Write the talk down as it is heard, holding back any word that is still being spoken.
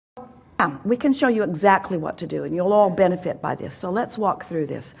We can show you exactly what to do, and you'll all benefit by this. So let's walk through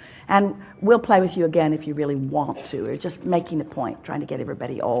this. And we'll play with you again if you really want to. We're just making a point, trying to get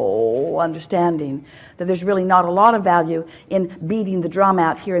everybody understanding that there's really not a lot of value in beating the drum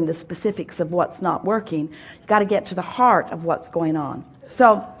out here in the specifics of what's not working. You've got to get to the heart of what's going on.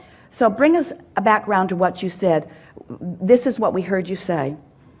 So bring us back around to what you said. This is what we heard you say.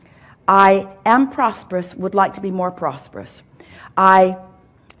 I am prosperous, would like to be more prosperous. I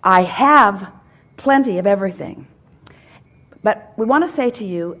have plenty of everything. But we want to say to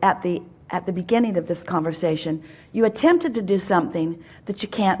you at the beginning of this conversation, you attempted to do something that you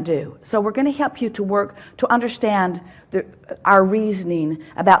can't do. So we're going to help you to work to understand our reasoning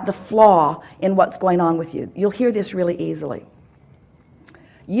about the flaw in what's going on with you. You'll hear this really easily.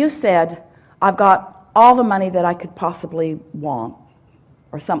 You said, I've got all the money that I could possibly want,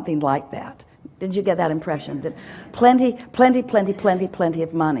 or something like that. Did you get that impression? That plenty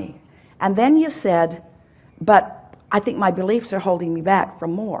of money. And then you said, but I think my beliefs are holding me back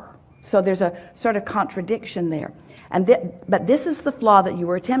from more. So there's a sort of contradiction there. But this is the flaw that you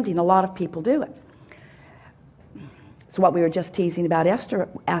were attempting. A lot of people do it. It's what we were just teasing about Esther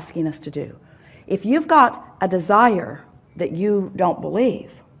asking us to do. If you've got a desire that you don't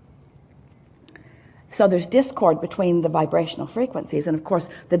believe, so there's discord between the vibrational frequencies, and of course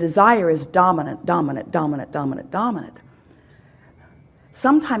the desire is dominant.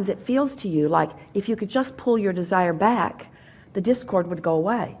 Sometimes it feels to you like if you could just pull your desire back, the discord would go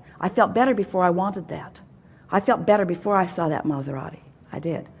away. I felt better before I wanted that. I felt better before I saw that Maserati. I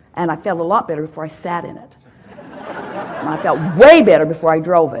did. And I felt a lot better before I sat in it. And I felt way better before I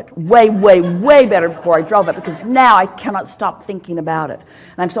drove it. Way better before I drove it, because now I cannot stop thinking about it.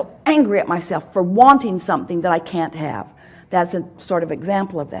 And I'm so angry at myself for wanting something that I can't have. That's a sort of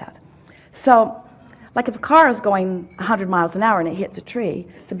example of that. So, like if a car is going 100 miles an hour and it hits a tree,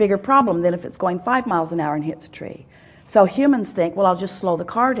 it's a bigger problem than if it's going 5 miles an hour and hits a tree. So humans think, well, I'll just slow the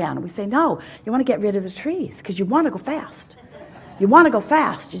car down. And we say, no, you want to get rid of the trees because you want to go fast. You want to go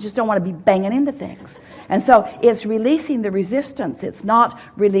fast. You just don't want to be banging into things. And so it's releasing the resistance. It's not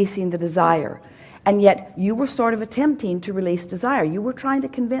releasing the desire. And yet you were sort of attempting to release desire. You were trying to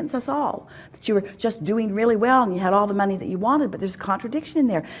convince us all that you were just doing really well and you had all the money that you wanted, but there's a contradiction in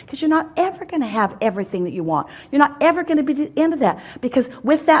there because you're not ever going to have everything that you want. You're not ever going to be at the end of that, because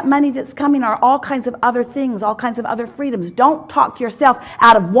with that money that's coming are all kinds of other things, all kinds of other freedoms. Don't talk yourself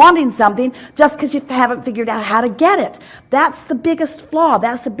out of wanting something just because you haven't figured out how to get it. That's the biggest flaw.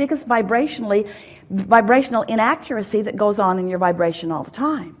 That's the biggest vibrational inaccuracy that goes on in your vibration all the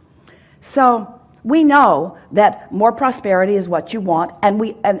time. So we know that more prosperity is what you want, and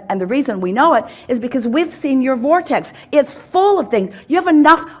the reason we know it is because we've seen your vortex. It's full of things. You have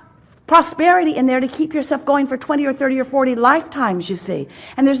enough prosperity in there to keep yourself going for 20 or 30 or 40 lifetimes, you see.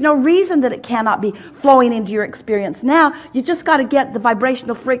 And there's no reason that it cannot be flowing into your experience now. You just got to get the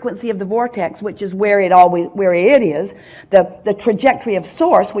vibrational frequency of the vortex, which is where it is, the trajectory of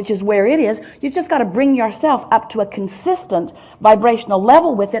source, which is where it is. You've just got to bring yourself up to a consistent vibrational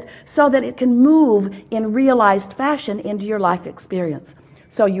level with it so that it can move in realized fashion into your life experience.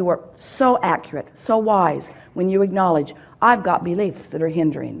 So you were so accurate, so wise when you acknowledge, I've got beliefs that are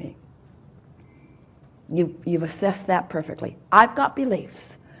hindering me. You've assessed that perfectly. I've got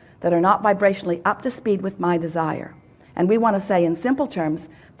beliefs that are not vibrationally up to speed with my desire. And we want to say in simple terms,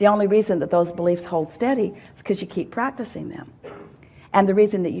 the only reason that those beliefs hold steady is because you keep practicing them. And the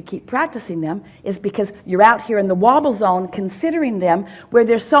reason that you keep practicing them is because you're out here in the wobble zone considering them where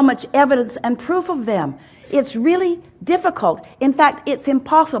there's so much evidence and proof of them. It's really difficult. In fact, it's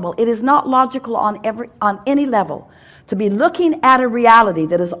impossible. It is not logical on any level to be looking at a reality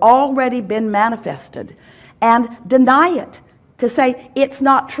that has already been manifested and deny it, to say it's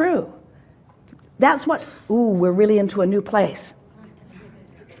not true. That's what, we're really into a new place.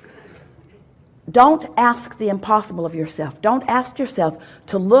 Don't ask the impossible of yourself. Don't ask yourself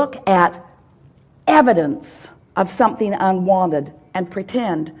to look at evidence of something unwanted and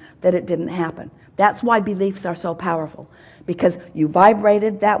pretend that it didn't happen. That's why beliefs are so powerful, because you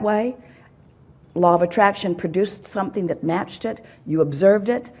vibrated that way. Law of attraction produced something that matched it. You observed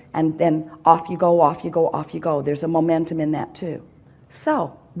it, and then off you go, off you go, off you go. There's a momentum in that too.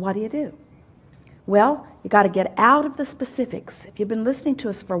 So, what do? Well, you got to get out of the specifics. If you've been listening to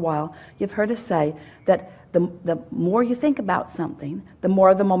us for a while, you've heard us say that the more you think about something, the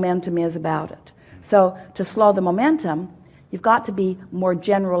more the momentum is about it. So, to slow the momentum, you've got to be more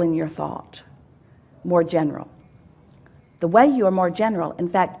general in your thought. More general. The way you are more general, in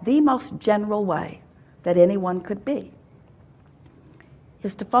fact, the most general way that anyone could be,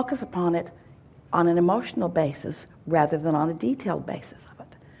 is to focus upon it on an emotional basis rather than on a detailed basis of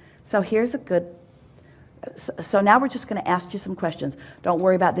it. So here's a good, so now we're just going to ask you some questions. Don't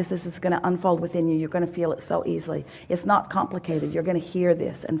worry about this. This is going to unfold within you. You're going to feel it so easily. It's not complicated. You're going to hear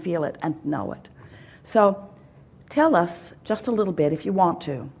this and feel it and know it. So tell us just a little bit, if you want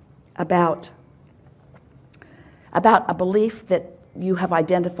to, about a belief that you have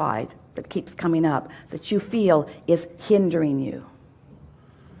identified that keeps coming up, that you feel is hindering you.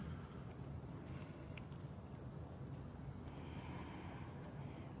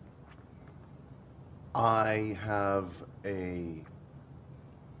 I have a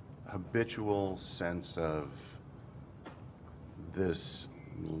habitual sense of this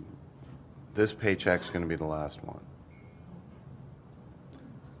paycheck's going to be the last one.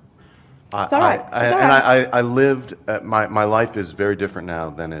 I lived, my life is very different now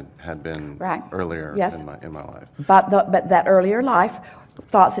than it had been earlier in my life. But that earlier life,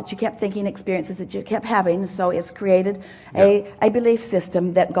 thoughts that you kept thinking, experiences that you kept having, so it's created a belief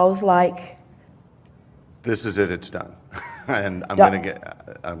system that goes like, this is it, it's done. And I'm going to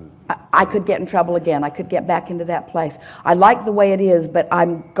get... I could get in trouble again. I could get back into that place. I like the way it is, but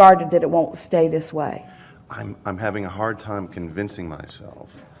I'm guarded that it won't stay this way. I'm having a hard time convincing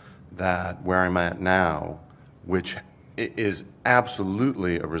myself that where I'm at now, which is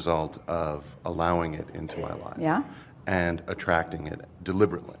absolutely a result of allowing it into my life and attracting it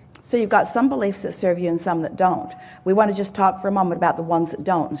deliberately. So you've got some beliefs that serve you and some that don't. We want to just talk for a moment about the ones that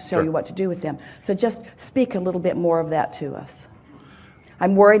don't and show you what to do with them. So just speak a little bit more of that to us.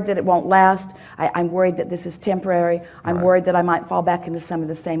 I'm worried that it won't last. I'm worried that this is temporary. I'm worried that I might fall back into some of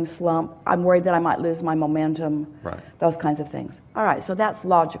the same slump. I'm worried that I might lose my momentum. Those kinds of things. All right, so that's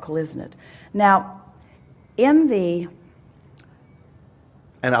logical, isn't it? Now, in the...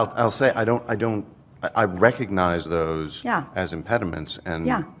 And I'll say I recognize those as impediments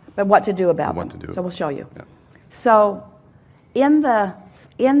and... But what to do about them. So we'll show you. So in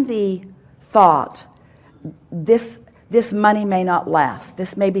the thought, this money may not last.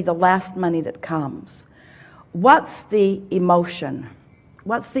 This may be the last money that comes. What's the emotion?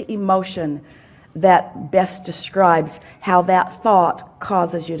 What's the emotion that best describes how that thought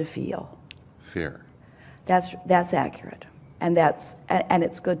causes you to feel? Fear. That's accurate. And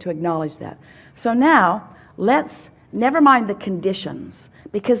it's good to acknowledge that. So now let's never mind the conditions,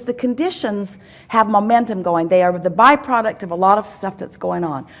 because the conditions have momentum going. They are the byproduct of a lot of stuff that's going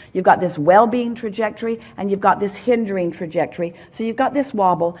on. You've got this well-being trajectory, and you've got this hindering trajectory. So you've got this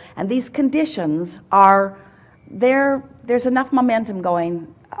wobble, and these conditions are there. There's enough momentum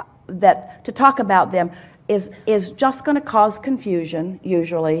going that to talk about them is just going to cause confusion,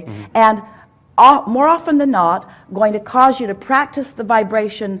 usually, and more often than not, going to cause you to practice the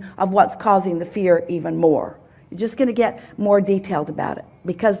vibration of what's causing the fear even more. You're just going to get more detailed about it,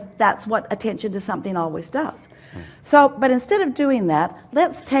 because that's what attention to something always does. So, but instead of doing that,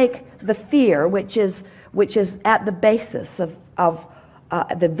 let's take the fear, which is at the basis of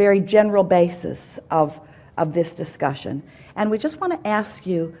the very general basis of this discussion, and we just want to ask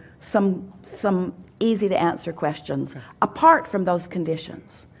you some easy to answer questions apart from those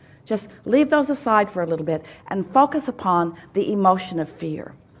conditions. Just leave those aside for a little bit and focus upon the emotion of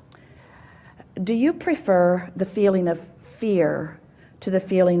fear. Do you prefer the feeling of fear to the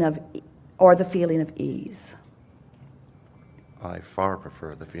feeling of, or the feeling of ease? I far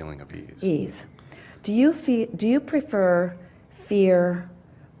prefer the feeling of ease. Ease. Do you prefer fear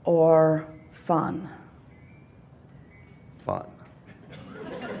or fun? Fun.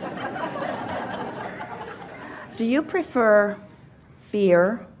 Do you prefer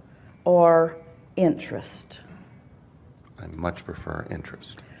fear or interest? I much prefer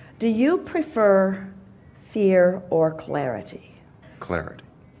interest. Do you prefer fear or clarity? Clarity.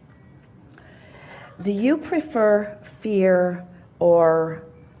 Do you prefer fear or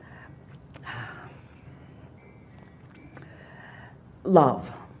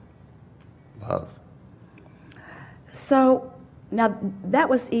love? Love. So now that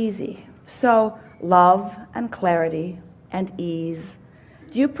was easy. So love and clarity and ease.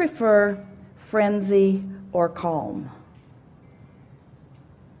 Do you prefer frenzy or calm?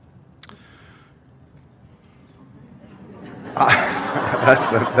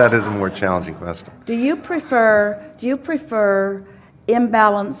 That is a more challenging question. Do you prefer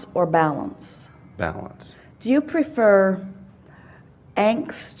imbalance or balance? Balance. Do you prefer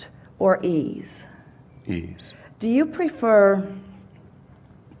angst or ease? Ease. Do you prefer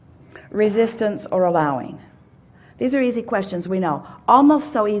resistance or allowing? These are easy questions, we know.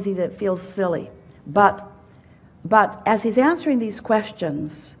 Almost so easy that it feels silly. But as he's answering these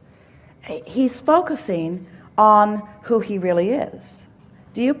questions, he's focusing on who he really is.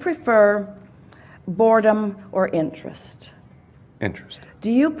 Do you prefer boredom or interest? Interest.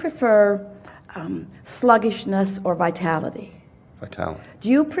 Do you prefer sluggishness or vitality? Vitality. Do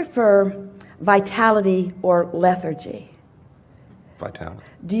you prefer vitality or lethargy? Vitality.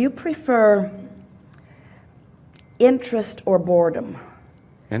 Do you prefer interest or boredom?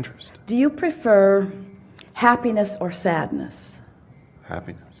 Interest. Do you prefer happiness or sadness?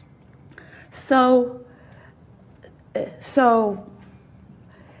 Happiness. So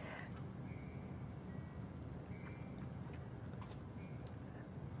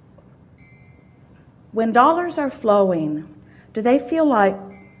when dollars are flowing, do they feel like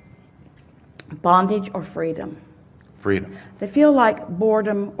bondage or freedom? Freedom. They feel like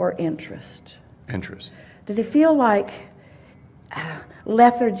boredom or interest? Interest. Do they feel like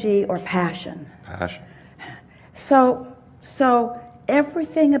lethargy or passion? Passion. So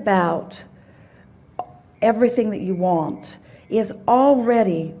everything about everything that you want is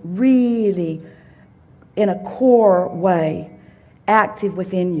already really, in a core way, active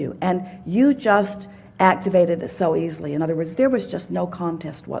within you, and you just activated it so easily. In other words, there was just no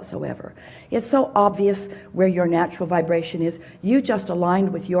contest whatsoever. It's so obvious where your natural vibration is. You just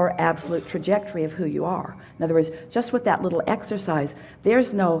aligned with your absolute trajectory of who you are. In other words, just with that little exercise,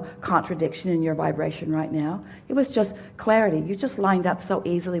 there's no contradiction in your vibration right now. It was just clarity. You just lined up so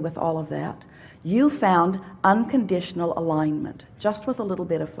easily with all of that. You found unconditional alignment, just with a little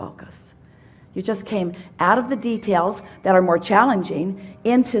bit of focus. You just came out of the details that are more challenging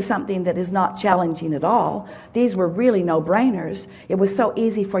into something that is not challenging at all. These were really no-brainers. It was so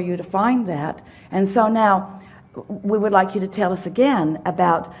easy for you to find that. And so now we would like you to tell us again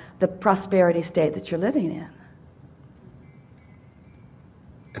about the prosperity state that you're living in.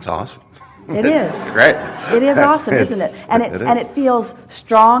 It's awesome. It is. Great. It is awesome, isn't it? And it it feels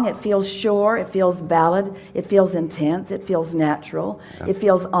strong, it feels sure, it feels valid, it feels intense, it feels natural, it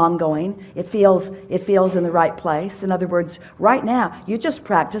feels ongoing, it feels in the right place. In other words, right now, you just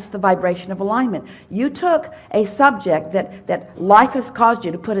practiced the vibration of alignment. You took a subject that life has caused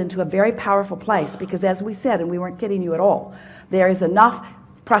you to put into a very powerful place, because as we said, and we weren't kidding you at all, there is enough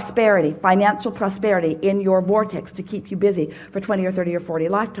prosperity, financial prosperity in your vortex to keep you busy for 20 or 30 or 40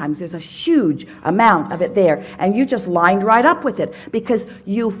 lifetimes. There's a huge amount of it there, and you just lined right up with it because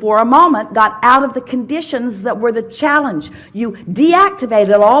you, for a moment, got out of the conditions that were the challenge. You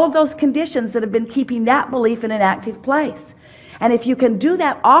deactivated all of those conditions that have been keeping that belief in an active place. And if you can do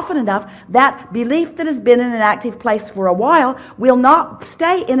that often enough, that belief that has been in an active place for a while will not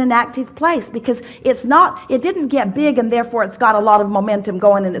stay in an active place, because it didn't get big and therefore it's got a lot of momentum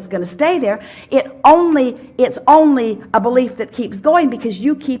going and it's going to stay there. It's only a belief that keeps going because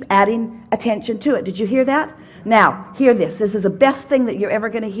you keep adding attention to it. Did you hear that? Now, hear this. This is the best thing that you're ever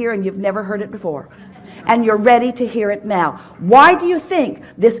going to hear, and you've never heard it before. And you're ready to hear it now. Why do you think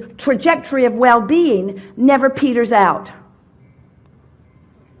this trajectory of well-being never peters out?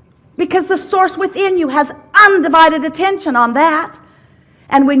 Because the source within you has undivided attention on that.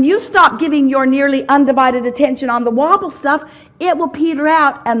 And when you stop giving your nearly undivided attention on the wobble stuff, it will peter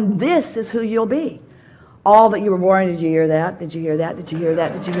out, and this is who you'll be. All that you were born, did you hear that? Did you hear that? Did you hear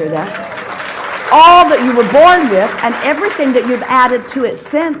that? Did you hear that? All that you were born with, and everything that you've added to it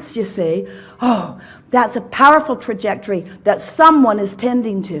since, you see, that's a powerful trajectory that someone is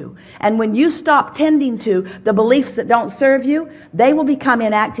tending to. And when you stop tending to the beliefs that don't serve you, they will become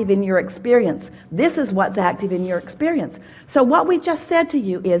inactive in your experience. This is what's active in your experience. So what we just said to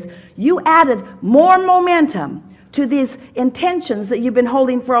you is, you added more momentum to these intentions that you've been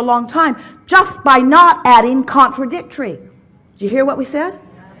holding for a long time just by not adding contradictory. Did you hear what we said?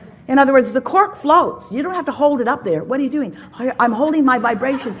 In other words, the cork floats. You don't have to hold it up there. What are you doing? I'm holding my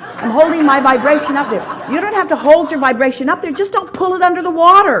vibration. I'm holding my vibration up there. You don't have to hold your vibration up there. Just don't pull it under the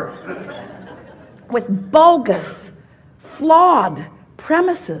water with bogus, flawed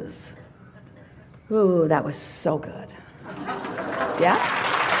premises. Ooh, that was so good. Yeah?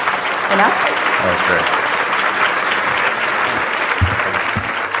 Enough? That was great.